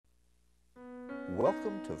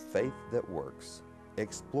Welcome to Faith That Works,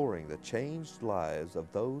 exploring the changed lives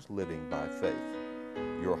of those living by faith.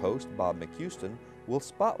 Your host, Bob McHouston, will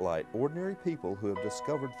spotlight ordinary people who have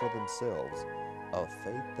discovered for themselves a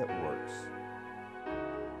faith that works.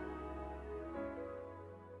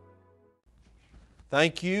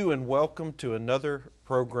 Thank you and welcome to another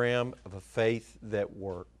program of A Faith That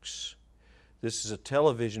Works. This is a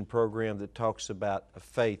television program that talks about a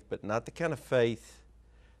faith, but not the kind of faith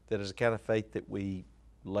that is the kind of faith that we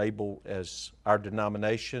label as our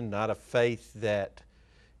denomination, not a faith that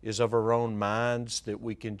is of our own minds that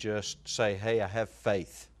we can just say, hey, I have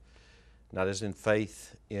faith. Not as in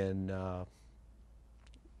faith in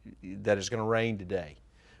that is going to rain today.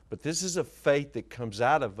 But this is a faith that comes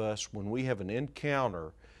out of us when we have an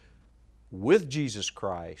encounter with Jesus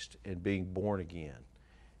Christ and being born again.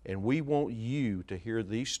 And we want you to hear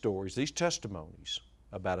these stories, these testimonies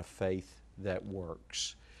about a faith that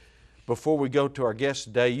works. Before we go to our guest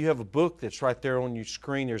today, you have a book that's right there on your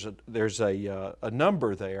screen. There's a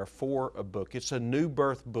number there for a book. It's a new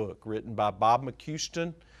birth book written by Bob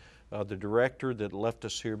McHouston, the director that left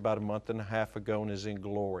us here about a month and a half ago and is in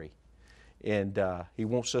glory. And he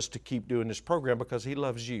wants us to keep doing this program because he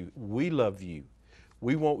loves you. We love you.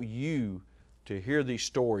 We want you to hear these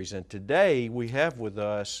stories. And today we have with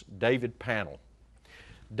us David Pannell.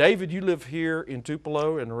 David, you live here in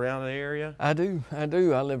Tupelo and around the area? I do. I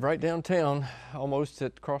live right downtown, almost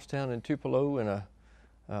at Crosstown in Tupelo, in a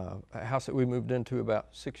house that we moved into about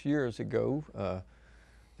 6 years ago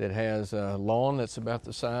that has a lawn that's about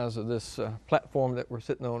the size of this platform that we're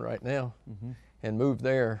sitting on right now, and moved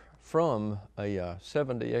there from a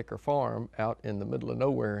 70-acre farm out in the middle of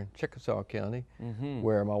nowhere in Chickasaw County,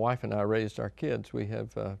 where my wife and I raised our kids. We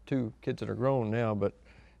have 2 kids that are grown now, but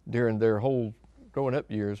during their whole growing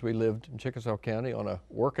up years, we lived in Chickasaw County on a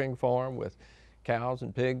working farm with cows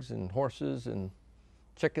and pigs and horses and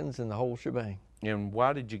chickens and the whole shebang. And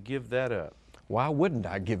why did you give that up? Why wouldn't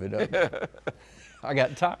I give it up? I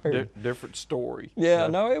got tired. Different story. Yeah,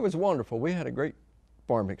 no, it was wonderful. We had a great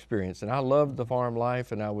farm experience, and I loved the farm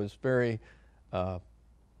life, and I was very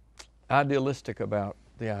idealistic about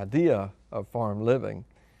the idea of farm living.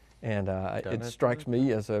 And it strikes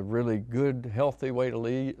me as a really good, healthy way to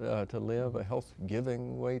live, a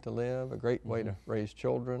health-giving way to live, a great way to raise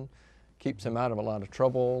children. Keeps them out of a lot of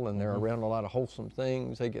trouble, and they're around a lot of wholesome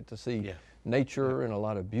things. They get to see nature and a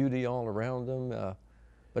lot of beauty all around them,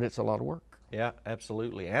 but it's a lot of work. Yeah,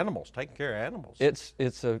 absolutely. Animals, taking care of animals.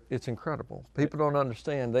 It's incredible. People don't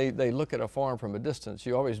understand. They look at a farm from a distance.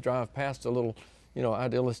 You always drive past a little,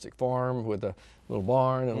 idealistic farm with a little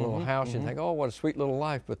barn and a little house. You think, oh, what a sweet little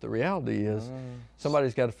life. But the reality is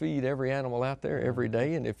somebody's got to feed every animal out there every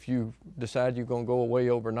day. And if you decide you're going to go away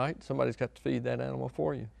overnight, somebody's got to feed that animal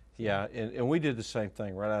for you. Yeah, and we did the same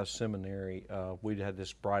thing right out of seminary. We had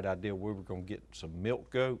this bright idea we were going to get some milk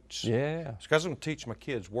goats. Yeah. It's because I'm going to teach my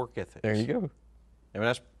kids work ethics. There you go. I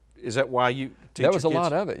mean, is that why you teach That was your a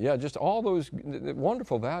kids? lot of it, yeah. Just all those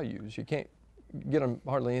wonderful values. You can't get them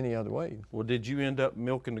hardly any other way. Well, did you end up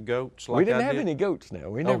milking the goats like I We did? didn't have any goats now.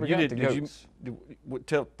 We never got the goats. What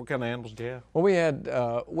kind of animals do you have?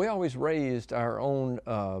 Well, we always raised our own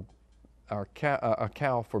a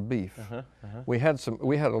cow for beef. We had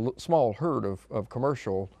a small herd of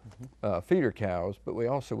commercial feeder cows, but we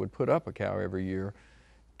also would put up a cow every year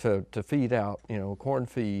to feed out, corn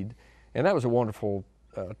feed, and that was a wonderful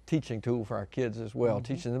teaching tool for our kids as well,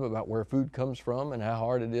 teaching them about where food comes from and how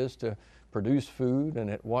hard it is to produce food and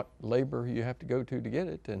at what labor you have to go to get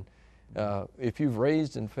it. And if you've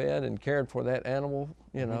raised and fed and cared for that animal,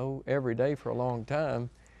 every day for a long time,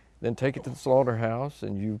 then take it to the slaughterhouse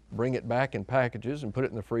and you bring it back in packages and put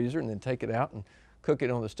it in the freezer and then take it out and cook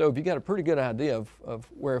it on the stove. You got a pretty good idea of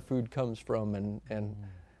where food comes from, and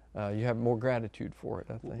you have more gratitude for it,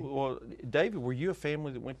 I think. Well, David, were you a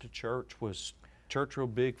family that went to church? Was church real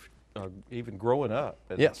big even growing up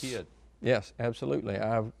as a kid? Yes, absolutely.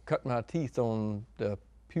 I've cut my teeth on the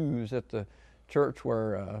pews at the church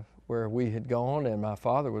where we had gone, and my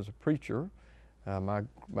father was a preacher. My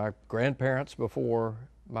grandparents before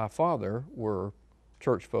my father were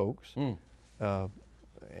church folks.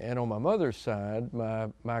 And on my mother's side,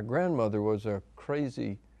 my grandmother was a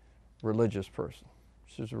crazy religious person.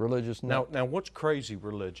 She was a religious nut. Now what's crazy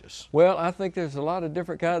religious? Well, I think there's a lot of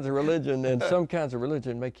different kinds of religion, and some kinds of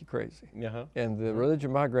religion make you crazy. And the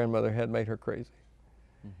religion my grandmother had made her crazy.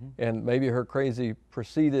 And maybe her crazy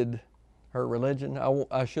preceded her religion.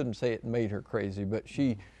 I shouldn't say it made her crazy, but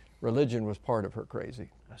religion was part of her crazy.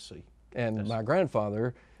 I see. And my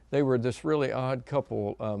grandfather, they were this really odd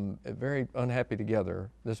couple, very unhappy together.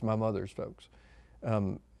 This is my mother's folks.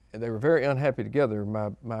 They were very unhappy together.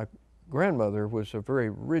 My grandmother was a very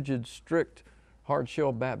rigid, strict,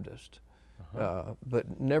 hard-shell Baptist,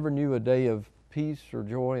 but never knew a day of peace or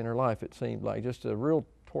joy in her life, it seemed like. Just a real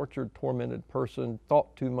tortured, tormented person,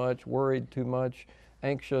 thought too much, worried too much,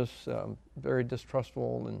 anxious, very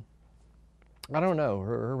distrustful, and I don't know,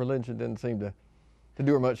 her religion didn't seem to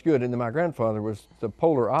do her much good. And then my grandfather was the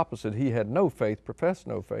polar opposite. He had no faith, professed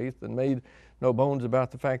no faith, and made no bones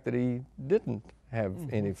about the fact that he didn't have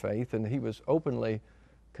any faith, and he was openly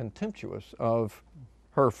contemptuous of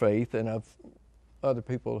her faith and of other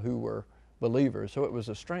people who were believers. So it was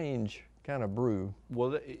a strange kind of brew.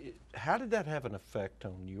 Well, how did that have an effect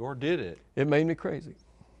on you, or did it? It made me crazy.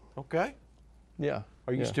 Okay. Yeah.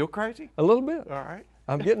 Are you still crazy? A little bit. All right.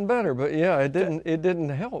 I'm getting better, but yeah, it didn't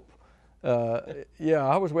help. Yeah,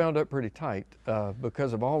 I was wound up pretty tight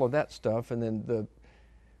because of all of that stuff, and then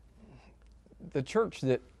the church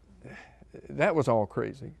that was all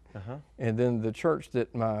crazy. And then the church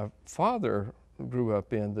that my father grew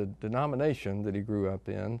up in, the denomination that he grew up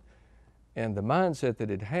in, and the mindset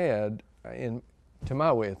that it had, to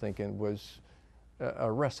my way of thinking, was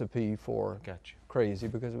a recipe for crazy,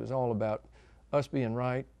 because it was all about us being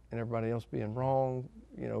right and everybody else being wrong.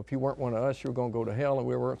 You know, if you weren't one of us, you were going to go to hell, and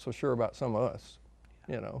we weren't so sure about some of us,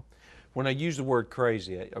 you know. When I use the word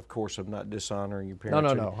crazy, of course, I'm not dishonoring your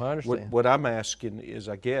parents. No, I understand. What I'm asking is,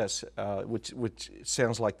 I guess, which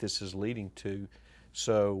sounds like this is leading to,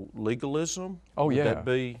 so legalism? Oh, would yeah. that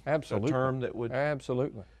be Absolutely. a term that would?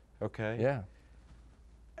 Absolutely. Okay. Yeah.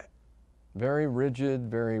 Very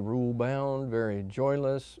rigid, very rule-bound, very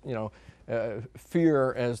joyless, you know,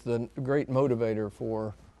 fear as the great motivator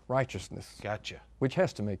for righteousness. Gotcha. Which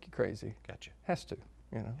has to make you crazy. Gotcha. Has to,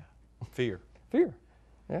 you know. Fear. Fear,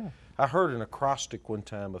 yeah. I heard an acrostic one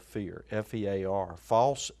time of fear, F-E-A-R,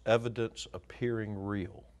 false evidence appearing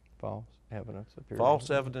real. False evidence appearing False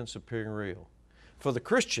real. evidence appearing real. For the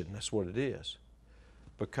Christian, that's what it is.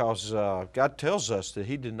 Because God tells us that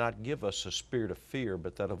He did not give us a spirit of fear,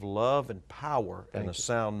 but that of love and power and a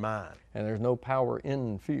sound mind. And there's no power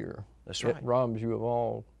in fear. That's right. It robs you of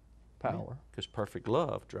all power. Because perfect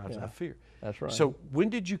love drives out fear. That's right. So when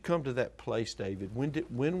did you come to that place, David? When did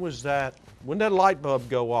that light bulb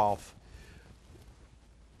go off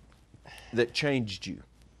that changed you?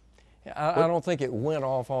 I don't think it went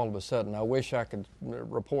off all of a sudden. I wish I could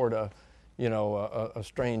report a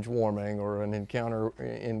strange warming or an encounter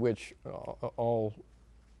in which all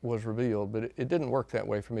was revealed, but it didn't work that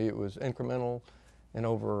way for me. It was incremental and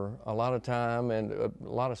over a lot of time and a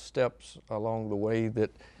lot of steps along the way that,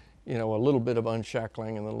 you know, a little bit of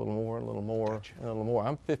unshackling and a little more, and a little more, and a little more.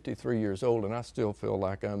 I'm 53 years old, and I still feel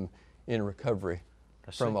like I'm in recovery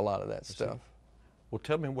from a lot of that stuff. Well,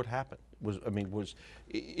 tell me what happened.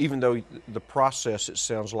 Even though the process, it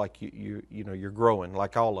sounds like you're growing,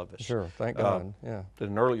 like all of us. Sure, thank God. Yeah. In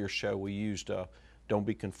an earlier show, we used don't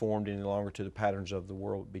be conformed any longer to the patterns of the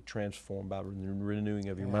world, be transformed by the renewing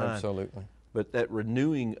of your mind. Absolutely. But that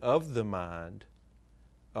renewing of the mind,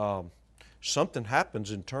 something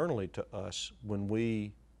happens internally to us when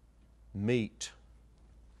we meet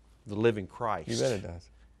the living Christ. You bet it does.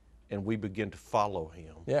 And we begin to follow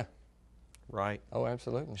Him. Yeah. Right? Oh,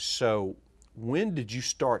 absolutely. So when did you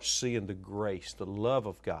start seeing the grace, the love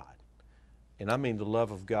of God? And I mean the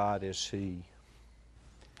love of God as He...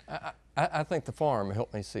 I think the farm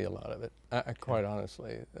helped me see a lot of it, quite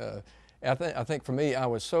honestly. I think for me, I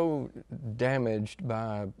was so damaged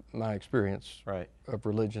by my experience of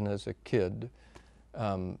religion as a kid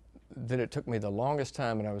that it took me the longest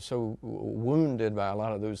time, and I was so wounded by a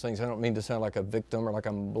lot of those things. I don't mean to sound like a victim or like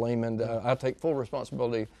I'm blaming. I take full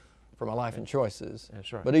responsibility for my life and choices.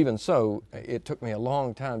 That's right. But even so, it took me a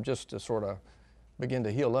long time just to sort of begin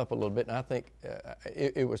to heal up a little bit. And I think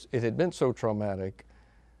it had been so traumatic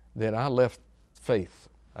that I left faith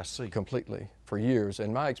completely for years.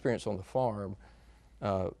 And my experience on the farm,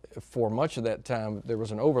 for much of that time, there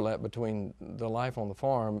was an overlap between the life on the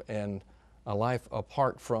farm and a life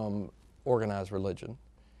apart from organized religion.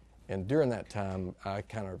 And during that time, I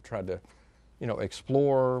kind of tried to,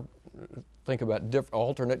 explore, think about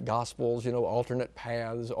alternate gospels, alternate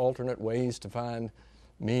paths, alternate ways to find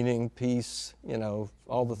meaning, peace,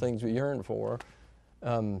 all the things we yearn for.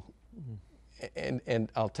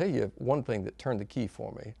 And I'll tell you, one thing that turned the key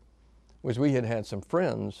for me was we had some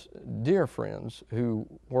friends, dear friends, who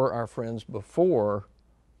were our friends before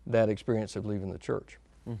that experience of leaving the church.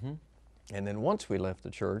 Mm-hmm. And then once we left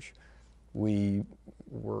the church, we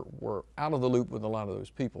were out of the loop with a lot of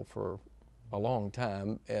those people for a long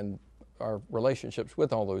time, and our relationships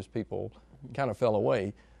with all those people kind of fell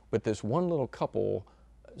away. But this one little couple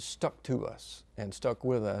stuck to us and stuck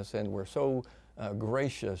with us, and were so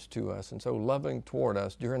gracious to us and so loving toward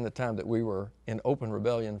us during the time that we were in open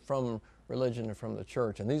rebellion from religion and from the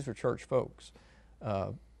church. And these were church folks.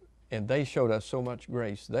 And they showed us so much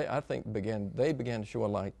grace. I think they began to show a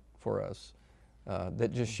light for us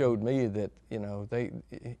that just showed me that, you know,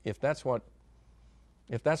 if that's what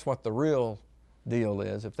the real deal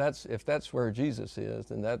is, if that's where Jesus is,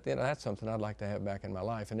 then that's something I'd like to have back in my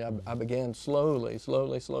life. And I began slowly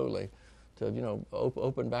to, you know,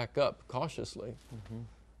 open back up cautiously,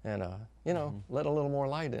 and you know, let a little more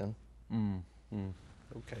light in.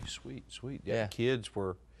 Okay, sweet. Yeah. Kids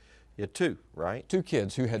were, two, right? 2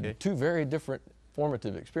 kids who had 2 very different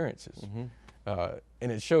formative experiences,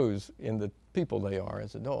 and it shows in the people they are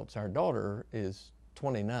as adults. Our daughter is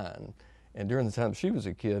 29, and during the time she was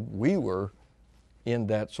a kid, we were in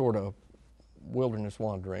that sort of wilderness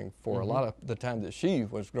wandering for a lot of the time that she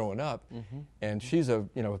was growing up, and she's a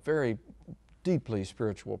very deeply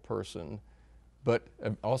spiritual person, but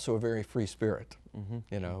also a very free spirit,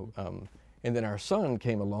 you know. And then our son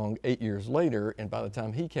came along 8 years later, and by the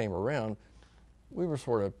time he came around, we were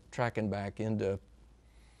sort of tracking back into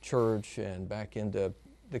church and back into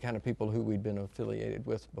the kind of people who we'd been affiliated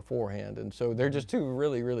with beforehand. And so they're just 2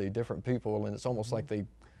 really, really different people, and it's almost like they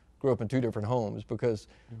grew up in 2 different homes because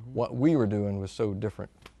what we were doing was so different.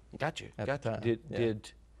 At the time.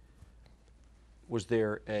 Was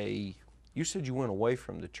there you said you went away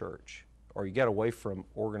from the church, or you got away from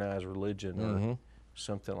organized religion or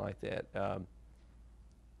something like that.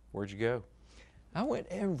 Where'd you go? I went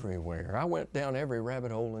everywhere. I went down every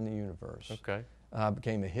rabbit hole in the universe. Okay. I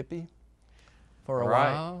became a hippie for a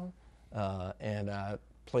while, and I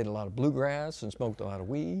played a lot of bluegrass and smoked a lot of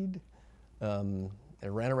weed. I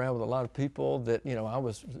ran around with a lot of people that, you know, I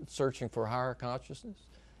was searching for higher consciousness.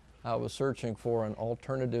 I was searching for an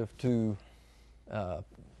alternative to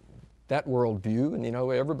that worldview, and, you know,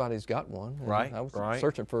 everybody's got one. And I was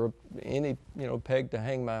searching for any, you know, peg to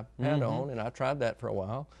hang my hat on, and I tried that for a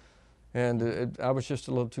while. And I was just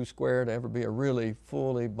a little too square to ever be a really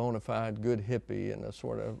fully bona fide good hippie, and I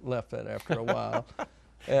sort of left that after a while.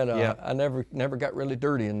 And I never got really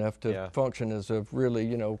dirty enough to function as a really,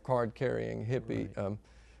 you know, card-carrying hippie.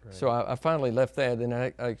 So I finally left that, and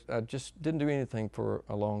I just didn't do anything for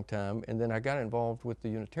a long time. And then I got involved with the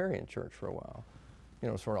Unitarian Church for a while. You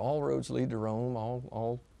know, sort of all roads lead to Rome,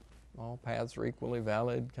 all paths are equally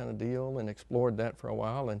valid kind of deal, and explored that for a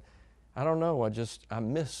while. And I don't know, I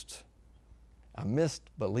missed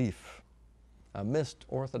belief. I missed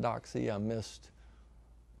orthodoxy. I missed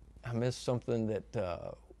something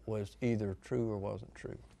that was either true or wasn't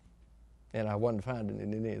true. And I wasn't finding it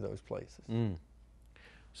in any of those places.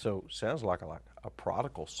 So sounds like a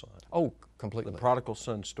prodigal son. Oh, completely. The prodigal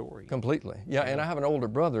son story. Completely. Yeah, and I have an older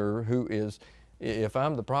brother who is, if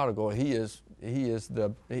I'm the prodigal, he's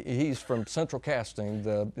from central casting,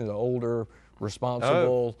 the older,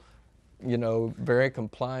 responsible, you know, very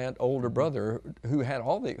compliant older brother who had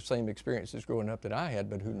all the same experiences growing up that I had,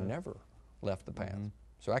 but who never left the path.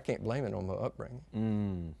 So I can't blame it on my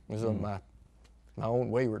upbringing. It was my own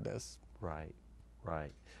waywardness. Right.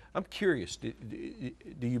 I'm curious, do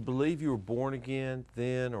you believe you were born again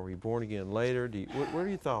then, or were you born again later? What are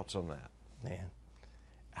your thoughts on that? Man,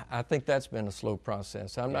 I think that's been a slow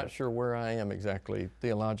process. I'm not sure where I am exactly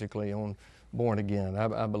theologically on born again.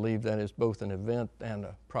 I believe that is both an event and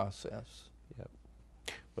a process. Yep.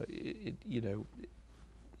 But, you know,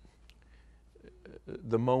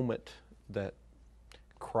 the moment that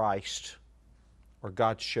Christ or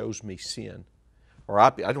God shows me sin, or I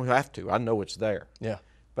don't have to, I know it's there. Yeah.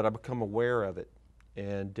 But I become aware of it,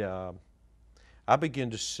 and I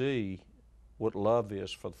begin to see what love is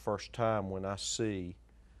for the first time when I see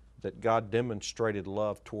that God demonstrated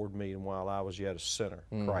love toward me, and while I was yet a sinner,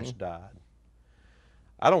 Christ died.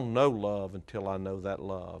 I don't know love until I know that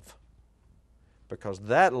love, because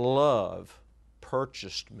that love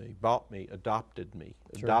purchased me, bought me, adopted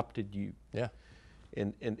you. Yeah.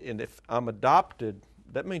 And if I'm adopted,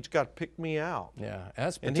 that means God picked me out. Yeah,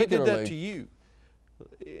 and He did that to you.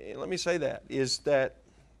 Let me say that, is that,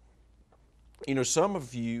 you know, some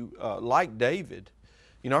of you, like David,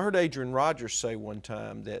 you know, I heard Adrian Rogers say one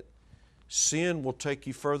time that sin will take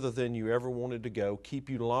you further than you ever wanted to go, keep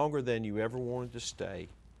you longer than you ever wanted to stay,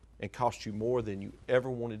 and cost you more than you ever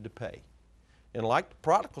wanted to pay. And like the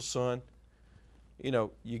prodigal son, you know,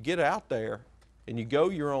 you get out there and you go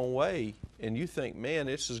your own way and you think, man,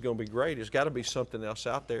 this is going to be great. There's got to be something else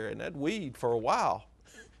out there. And that weed, for a while,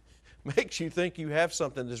 makes you think you have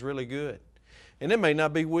something that's really good. And it may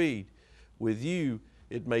not be weed. With you,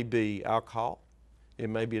 it may be alcohol. It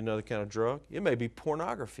may be another kind of drug. It may be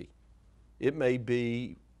pornography. It may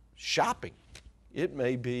be shopping. It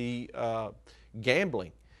may be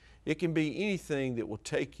gambling. It can be anything that will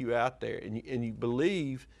take you out there, and you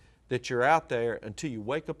believe that you're out there until you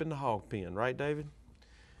wake up in the hog pen, right, David?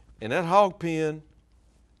 And that hog pen,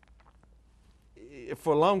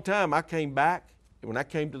 for a long time, I came back. When I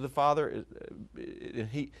came to the Father, and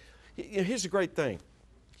here's the great thing.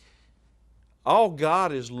 All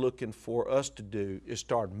God is looking for us to do is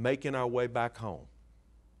start making our way back home.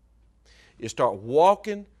 Is start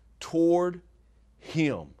walking toward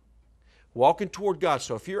Him. Walking toward God.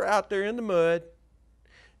 So if you're out there in the mud,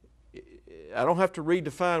 I don't have to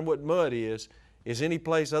redefine what mud is any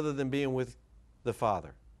place other than being with the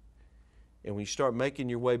Father. And when you start making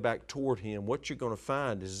your way back toward Him, what you're going to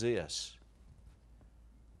find is this.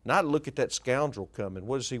 Not look at that scoundrel coming.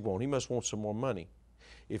 What does he want? He must want some more money.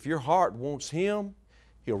 If your heart wants Him,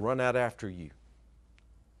 He'll run out after you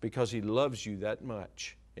because He loves you that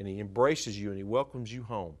much, and He embraces you and He welcomes you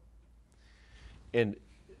home. And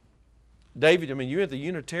David, I mean, you're at the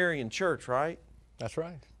Unitarian Church, right? That's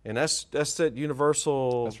right. And that's that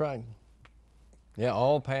universal. That's right. Yeah,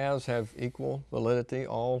 all paths have equal validity.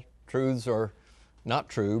 All truths are not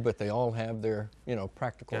true, but they all have their,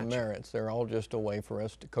 practical Gotcha. merits. They're all just a way for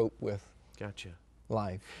us to cope with Gotcha.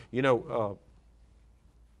 life.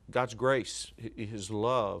 God's grace, His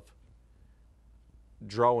love,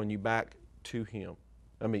 drawing you back to Him.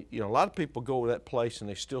 I mean, a lot of people go to that place and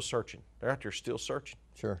they're still searching. They're out there still searching.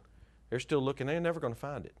 Sure. They're still looking. They're never going to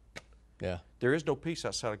find it. Yeah. There is no peace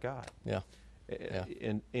outside of God. Yeah.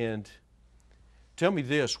 And tell me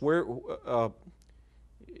this: where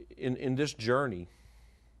in this journey,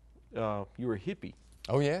 you were a hippie.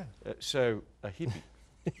 Oh yeah. So a hippie.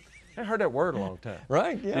 I heard that word a long time.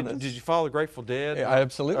 Right. Yeah. Did you follow the Grateful Dead? Yeah, I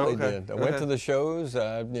absolutely Okay. did. I went to the shows.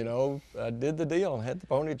 I did the deal. Had the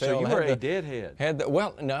ponytail. So you were a deadhead.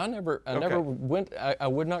 No, I never went. I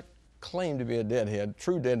would not claim to be a deadhead.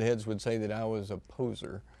 True deadheads would say that I was a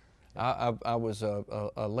poser. I was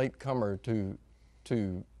a late comer to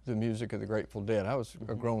the music of the Grateful Dead. I was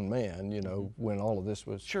a grown man, when all of this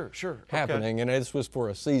was happening, and this was for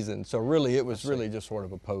a season. So really, it was really just sort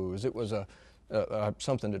of a pose. It was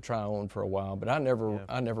something to try on for a while, but I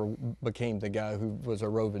never became the guy who was a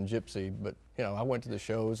roving gypsy. But I went to the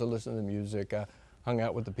shows, I listened to the music, I hung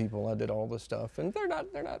out with the people, I did all this stuff, and they're not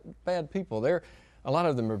bad people. A lot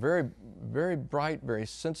of them are very, very bright, very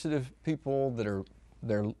sensitive people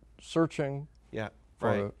they're searching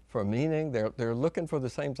for meaning. They're looking for the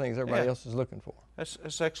same things everybody else is looking for.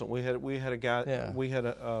 That's excellent. We had a guy. We had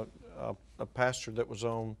a pastor that was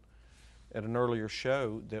on at an earlier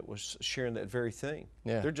show that was sharing that very thing.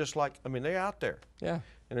 Yeah. They're just like, they're out there. Yeah.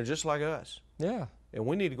 And they're just like us. Yeah. And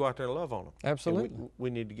we need to go out there and love on them. Absolutely. We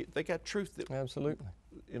need to they got truth that. Absolutely.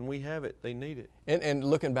 And we have it. They need it. And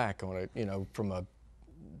looking back on it, from a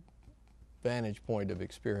vantage point of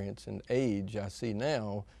experience and age, I see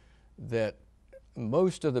now that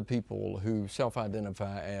most of the people who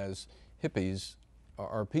self-identify as hippies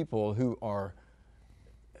are people who are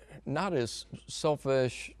not as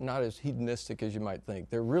selfish, not as hedonistic as you might think.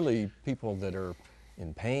 They're really people that are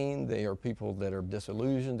in pain. They are people that are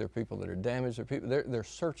disillusioned. They're people that are damaged. They're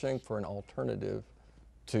searching for an alternative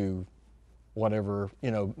to whatever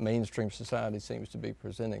mainstream society seems to be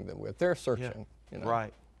presenting them with. They're searching.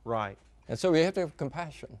 Right. And so we have to have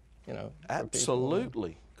compassion.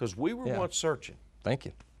 Absolutely, because we were once searching. Thank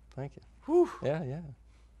you. Whew. Yeah.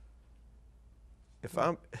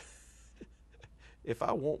 If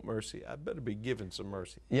I want mercy, I better be given some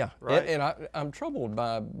mercy. Yeah, right. And I'm troubled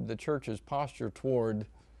by the church's posture toward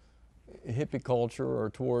hippie culture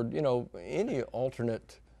or toward any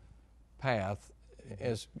alternate path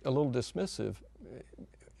as a little dismissive,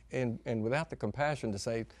 and without the compassion to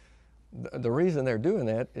say the reason they're doing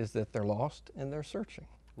that is that they're lost and they're searching.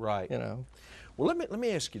 Right. Well, let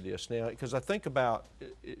me ask you this now, because I think about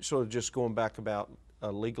sort of just going back about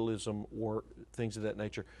legalism or things of that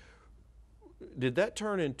nature. Did that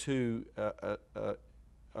turn into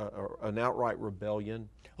an outright rebellion?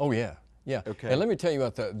 Oh yeah. Okay. And let me tell you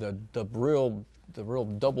what the real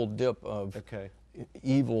double dip of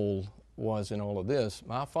evil was in all of this.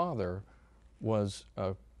 My father was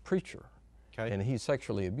a preacher, and he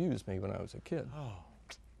sexually abused me when I was a kid. Oh.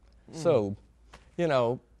 So,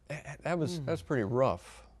 that's pretty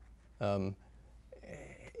rough, and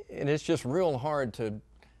it's just real hard to.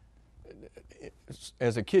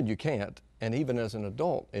 As a kid, you can't, and even as an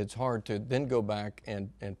adult, it's hard to then go back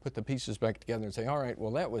and put the pieces back together and say, all right,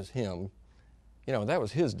 well, that was him. That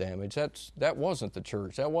was his damage. That wasn't the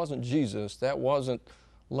church. That wasn't Jesus. That wasn't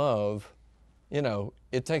love.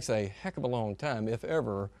 It takes a heck of a long time, if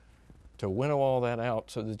ever, to winnow all that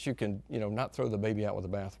out so that you can, not throw the baby out with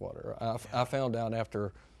the bathwater. I found out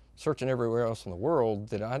after searching everywhere else in the world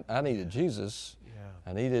that I needed Jesus.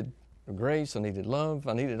 Yeah. I needed grace, I needed love,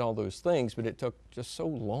 I needed all those things, but it took just so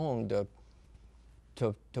long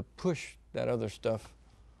to push that other stuff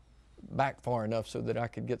back far enough so that I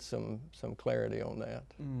could get some clarity on that.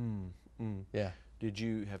 Yeah. Did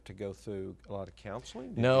you have to go through a lot of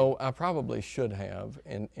counseling? No, I probably should have,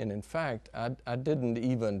 and in fact, I didn't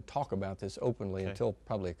even talk about this openly until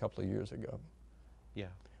probably a couple of years ago. Yeah.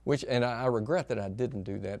 And I regret that I didn't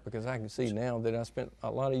do that, because I can see now that I spent a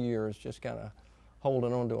lot of years just kind of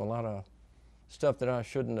holding on to a lot of stuff that I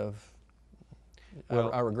shouldn't have.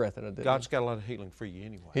 Well, I regret that I didn't. God's got a lot of healing for you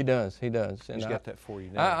anyway. He does. He does. He's got that for you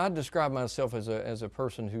now. I describe myself as a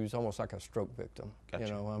person who's almost like a stroke victim. Gotcha.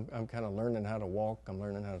 You know, I'm kind of learning how to walk. I'm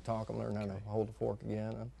learning how to talk. I'm learning how to hold a fork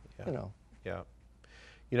again. Yeah. You know. Yeah.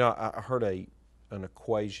 You know, I heard an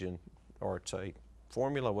equation, or it's a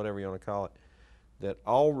formula, whatever you want to call it, that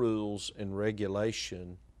all rules and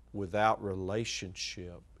regulation without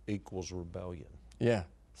relationship equals rebellion. Yeah.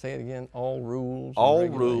 Say it again. All rules. All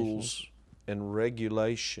rules and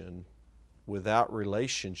regulation without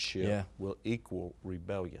relationship Yeah. will equal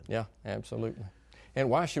rebellion. Yeah, absolutely. And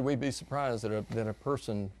why should we be surprised that a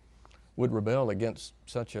person would rebel against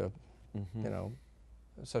such a, you know,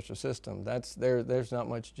 such a system? There's not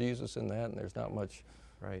much Jesus in that, and there's not much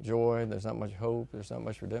joy, there's not much hope, there's not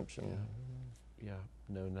much redemption. Yeah,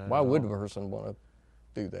 no, not Why at would a all. person want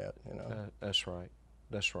to do that, you know? That's right.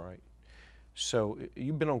 That's right. So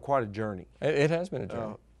you've been on quite a journey. It has been a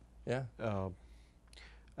journey. Yeah.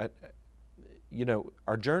 You know,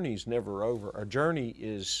 our journey's never over. Our journey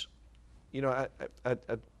is, you know, I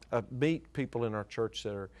meet people in our church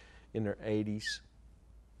that are in their 80s,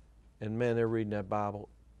 and man, they're reading that Bible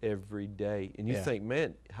every day. And you think,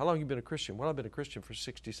 man, how long have you been a Christian? Well, I've been a Christian for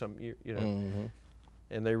 60-something years, you know.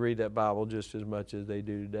 And they read that Bible just as much as they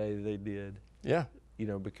do today they did. Yeah. You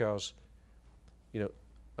know, because, you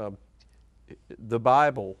know, the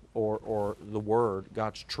Bible or the Word,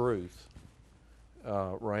 God's truth,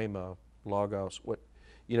 Rhema, Logos, what,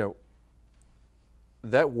 you know,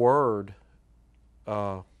 that Word,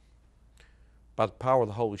 by the power of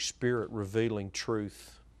the Holy Spirit revealing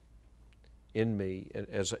truth in me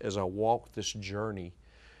as I walk this journey,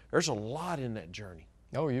 there's a lot in that journey.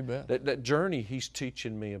 Oh, you bet. That journey, He's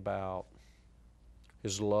teaching me about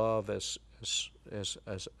His love as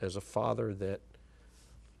a Father that,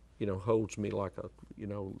 you know, holds me like a, you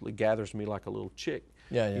know, gathers me like a little chick.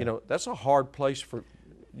 Yeah, yeah. You know, that's a hard place for you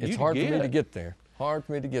to get. It's hard for me to get there. Hard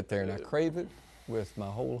for me to get there, and I crave it with my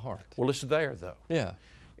whole heart. Well, it's there though. Yeah.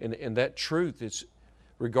 And that truth, it's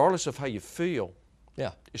regardless of how you feel.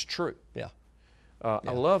 Yeah. It's true. Yeah.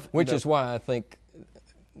 I love. Which is why I think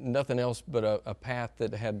nothing else but a path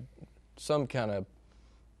that had some kind of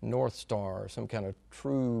North Star, some kind of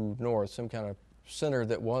true north, some kind of center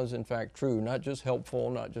that was in fact true, not just helpful,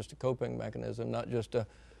 not just a coping mechanism, not just a,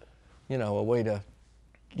 you know, a way to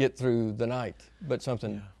get through the night, but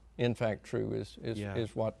something in fact true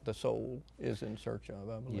is what the soul is in search of,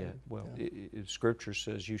 I believe. Yeah, well, Scripture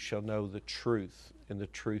says, you shall know the truth, and the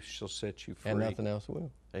truth shall set you free. And nothing else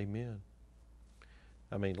will. Amen.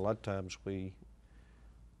 I mean, a lot of times we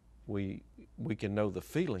can know the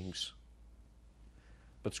feelings,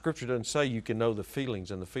 but Scripture doesn't say you can know the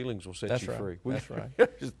feelings, and the feelings will set you free. That's right.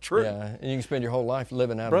 It's true. Yeah, and you can spend your whole life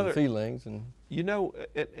living out of the feelings. And you know,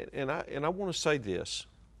 and I want to say this.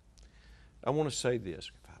 I want to say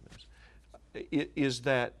this. 5 minutes. Is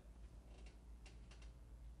that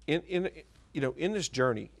in this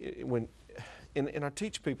journey, and I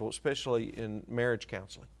teach people, especially in marriage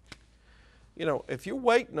counseling. You know, if you're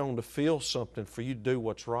waiting on to feel something for you to do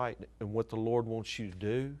what's right and what the Lord wants you to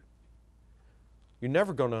do, you're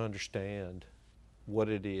never going to understand what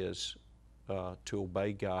it is to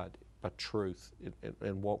obey God by truth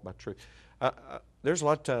and walk by truth. There's a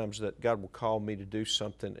lot of times that God will call me to do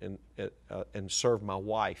something and serve my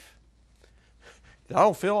wife. I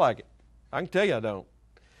don't feel like it. I can tell you I don't.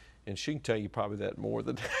 And she can tell you probably that more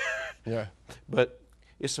than yeah. But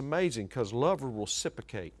it's amazing because love will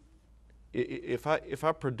reciprocate. If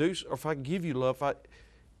I produce, or if I give you love,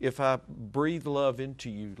 if I breathe love into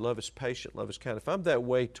you, love is patient, love is kind. If I'm that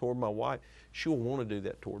way toward my wife, she'll want to do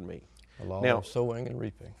that toward me. A law of sowing and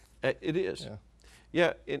reaping. It is.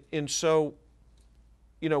 Yeah. And so,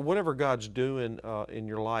 you know, whatever God's doing in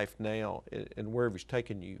your life now, and wherever He's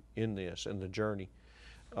taking you in this and the journey,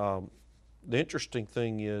 the interesting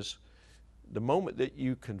thing is, the moment that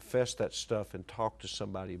you confess that stuff and talk to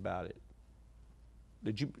somebody about it,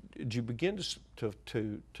 did you begin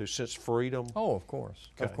to sense freedom? Oh, of course,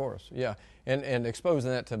 Okay. of course, yeah. And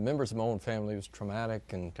exposing that to members of my own family was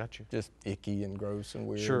traumatic and Gotcha. just icky and gross and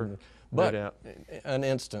weird. Sure, no But doubt. an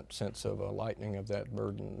instant sense of a lightening of that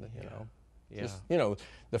burden, you know. Yeah. Just, you know,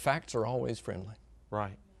 the facts are always friendly.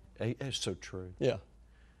 Right. It's so true. Yeah.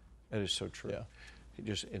 That is so true. Yeah.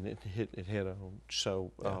 It hit head on.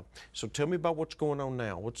 So Yeah. so tell me about what's going on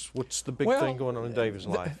now. What's the big Well, thing going on in David's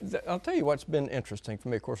life? I'll tell you what's been interesting for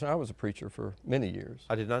me. Of course, I was a preacher for many years.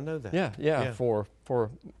 I did not know that. Yeah. For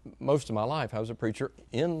most of my life, I was a preacher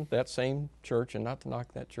in that same church, and not to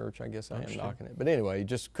knock that church, I guess I am knocking it. But anyway,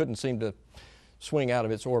 just couldn't seem to swing out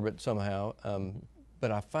of its orbit somehow.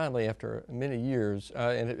 But I finally, after many years,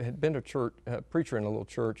 and it had been a preacher in a little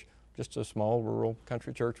church, just a small rural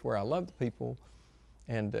country church where I loved the people,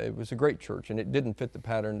 and it was a great church, and it didn't fit the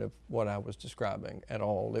pattern of what I was describing at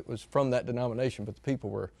all. It was from that denomination, but the people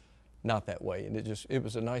were not that way, and it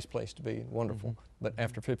was a nice place to be, wonderful. But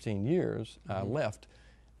after 15 years, I left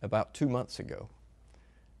about 2 months ago,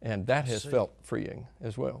 and that has felt freeing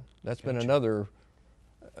as well. That's been another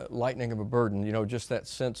lightening of a burden, you know, just that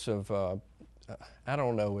sense of, I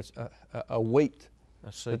don't know, it's a weight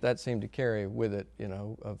that seemed to carry with it, you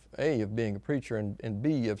know, of A, of being a preacher, and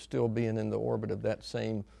B, of still being in the orbit of that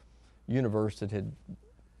same universe that had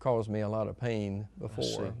caused me a lot of pain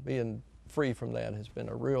before. Being free from that has been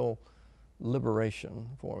a real liberation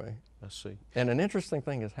for me. I see. And an interesting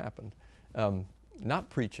thing has happened. Not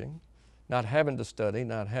preaching, not having to study,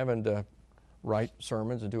 not having to write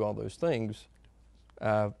sermons and do all those things.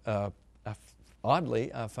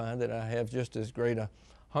 Oddly, I find that I have just as great a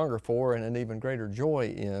hunger for and an even greater joy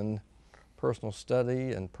in personal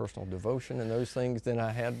study and personal devotion and those things than I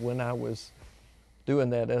had when I was doing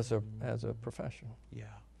that as a profession. Yeah.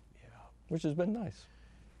 Which has been nice.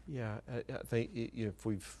 Yeah, I think if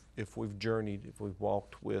we've journeyed, if we've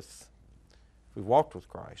walked with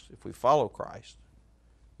Christ, if we follow Christ,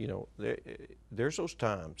 you know, there's those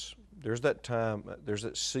times, there's that time, there's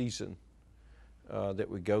that season that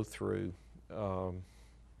we go through. You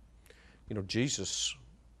know, Jesus,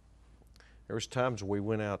 there was times we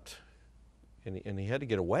went out and he had to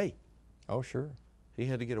get away. Oh, sure. He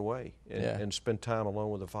had to get away and spend time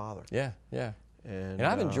alone with the Father. Yeah. And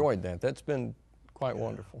I've enjoyed that. That's been quite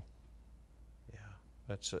wonderful. Yeah,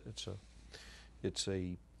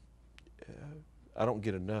 I don't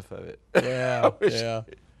get enough of it.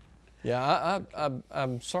 Yeah.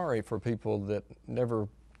 I'm sorry for people that never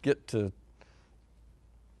get to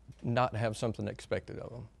not have something expected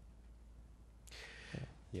of them.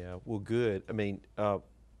 Yeah, well, good. I mean,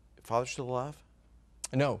 Father's still alive?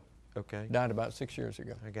 No. Okay. Died about 6 years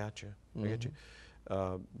ago. I got you.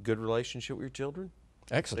 Good relationship with your children?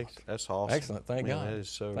 Excellent. That's awesome. Excellent. Thank God. That is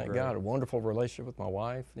so Thank great. God. A wonderful relationship with my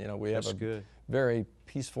wife. You know, we have That's a good. very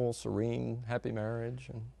peaceful, serene, happy marriage.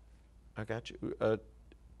 And I got you.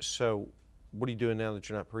 So, what are you doing now that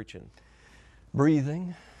you're not preaching?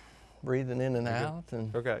 breathing in and out,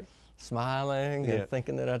 and Okay. smiling and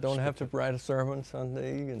thinking that I don't have to write a sermon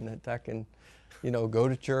Sunday, and that I can, you know, go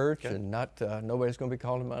to church and not nobody's going to be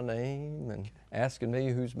calling my name and asking me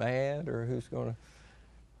who's mad or who's going to,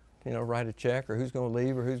 you know, write a check or who's going to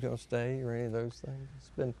leave or who's going to stay or any of those things. It's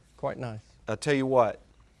been quite nice. I'll tell you what,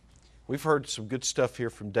 we've heard some good stuff here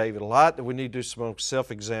from David, a lot that we need to do some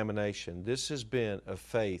self-examination. This has been a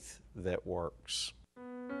faith that works.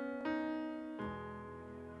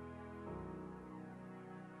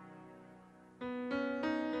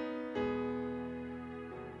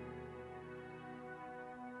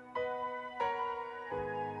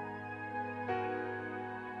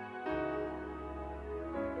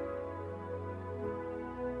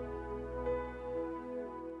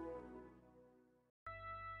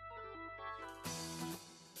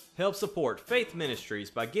 Help support Faith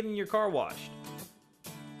Ministries by getting your car washed.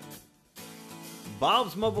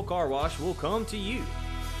 Bob's Mobile Car Wash will come to you.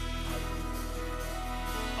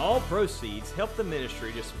 All proceeds help the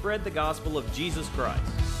ministry to spread the gospel of Jesus Christ.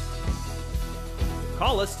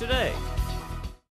 Call us today